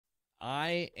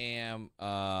I am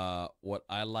what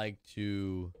I like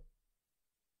to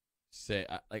say,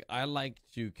 I like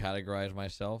to categorize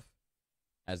myself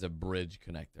as a bridge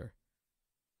connector.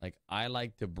 Like, I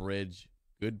like to bridge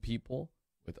good people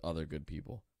with other good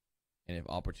people. And if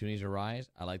opportunities arise,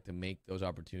 I like to make those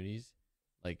opportunities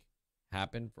like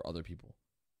happen for other people.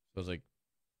 So it's like,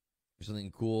 if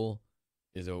something cool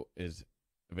is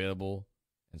available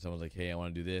and someone's like, hey, I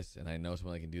want to do this, and I know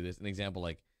someone that can do this. An example,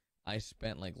 like, I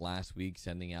spent like last week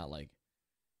sending out like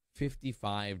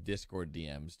 55 Discord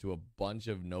DMs to a bunch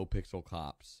of Nopixel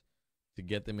cops to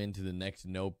get them into the next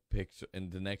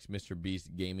Mr.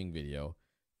 Beast gaming video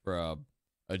for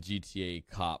a GTA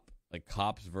cop, like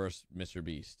cops versus Mr.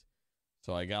 Beast.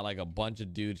 So I got like a bunch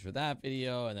of dudes for that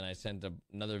video, and then I sent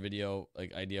another video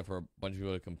like idea for a bunch of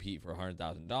people to compete for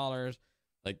 $100,000.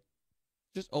 Like,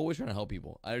 just always trying to help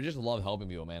people. I just love helping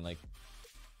people, man. Like,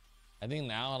 I think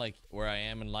now, like, where I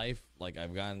am in life, like,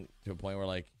 I've gotten to a point where,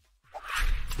 like,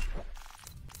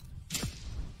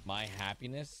 my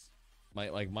happiness,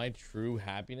 my true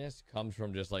happiness comes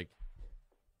from just, like,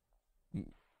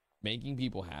 making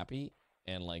people happy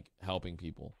and, like, helping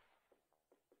people.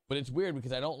 But it's weird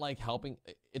because I don't like helping.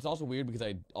 It's also weird because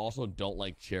I also don't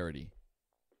like charity.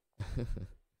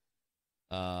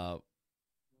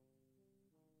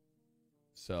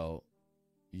 So,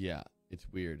 yeah, it's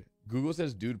weird. Google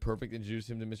says, dude, perfect, introduced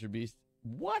him to Mr. Beast.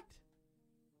 What?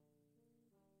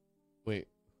 Wait,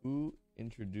 who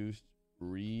introduced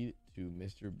Reed to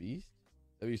Mr. Beast?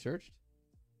 Have you searched?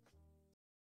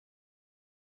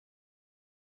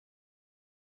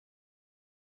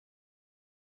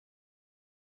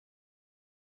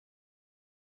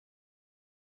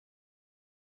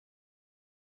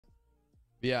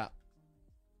 Yeah.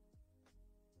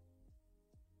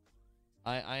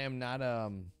 I am not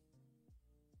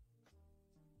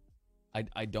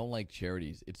I don't like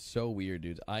charities. It's so weird,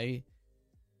 dude. I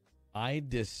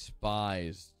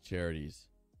despise charities.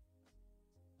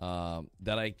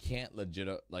 That I can't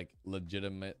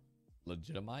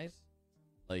legitimize.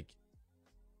 Like,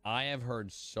 I have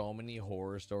heard so many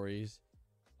horror stories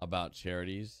about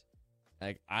charities.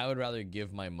 Like, I would rather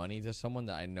give my money to someone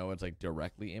that I know it's like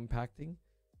directly impacting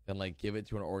than like give it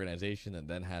to an organization that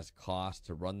then has costs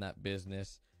to run that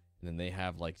business. And then they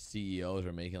have like CEOs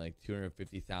are making like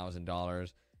 $250,000, and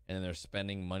then they're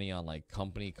spending money on like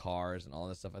company cars and all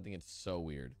this stuff. I think it's so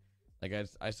weird. Like,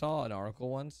 I saw an article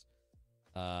once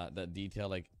that detailed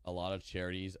like a lot of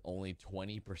charities, only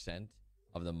 20%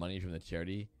 of the money from the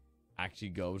charity actually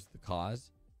goes to the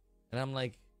cause. And I'm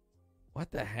like,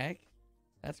 what the heck?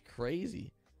 That's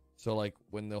crazy. So like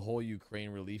when the whole Ukraine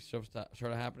relief stuff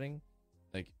started happening,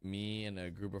 like me and a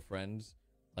group of friends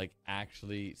like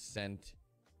actually sent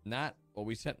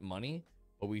we sent money,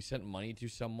 but we sent money to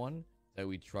someone that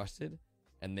we trusted,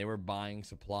 and they were buying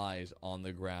supplies on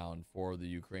the ground for the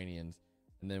Ukrainians.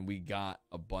 And then we got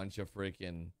a bunch of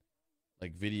freaking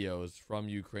like videos from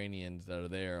Ukrainians that are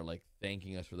there, like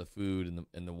thanking us for the food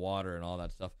and the water and all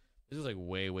that stuff. This is like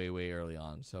way early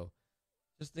on. So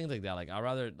just things like that. Like, I'd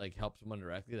rather like help someone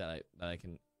directly that I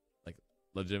can like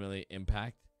legitimately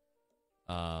impact.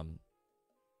 That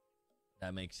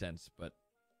makes sense, but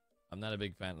I'm not a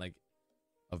big fan like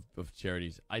of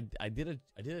charities. I did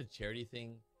a charity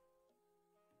thing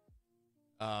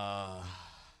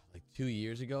like 2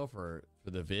 years ago for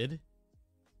the vid,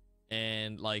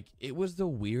 and like it was the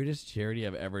weirdest charity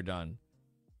I've ever done.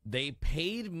 They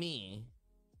paid me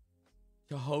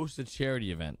to host a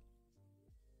charity event.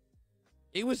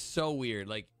 It was so weird.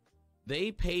 Like,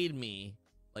 they paid me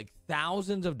like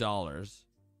thousands of dollars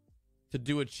to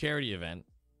do a charity event,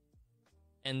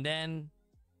 and then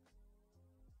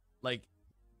like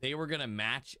they were gonna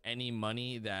match any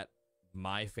money that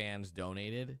my fans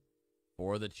donated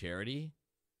for the charity.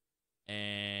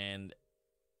 And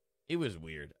it was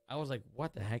weird. I was like,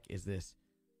 what the heck is this?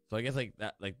 So I guess like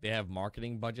that, like they have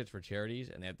marketing budgets for charities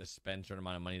and they have to spend a certain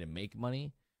amount of money to make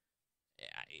money.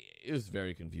 It was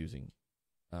very confusing.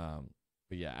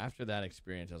 But yeah, after that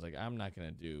experience, I was like, I'm not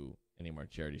gonna do any more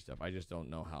charity stuff. I just don't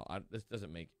know how. This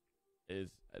doesn't make. This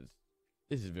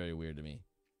is very weird to me.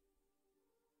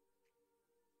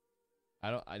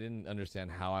 I didn't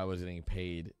understand how I was getting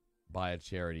paid by a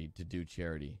charity to do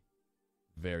charity.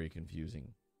 Very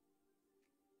confusing.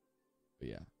 But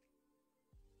yeah.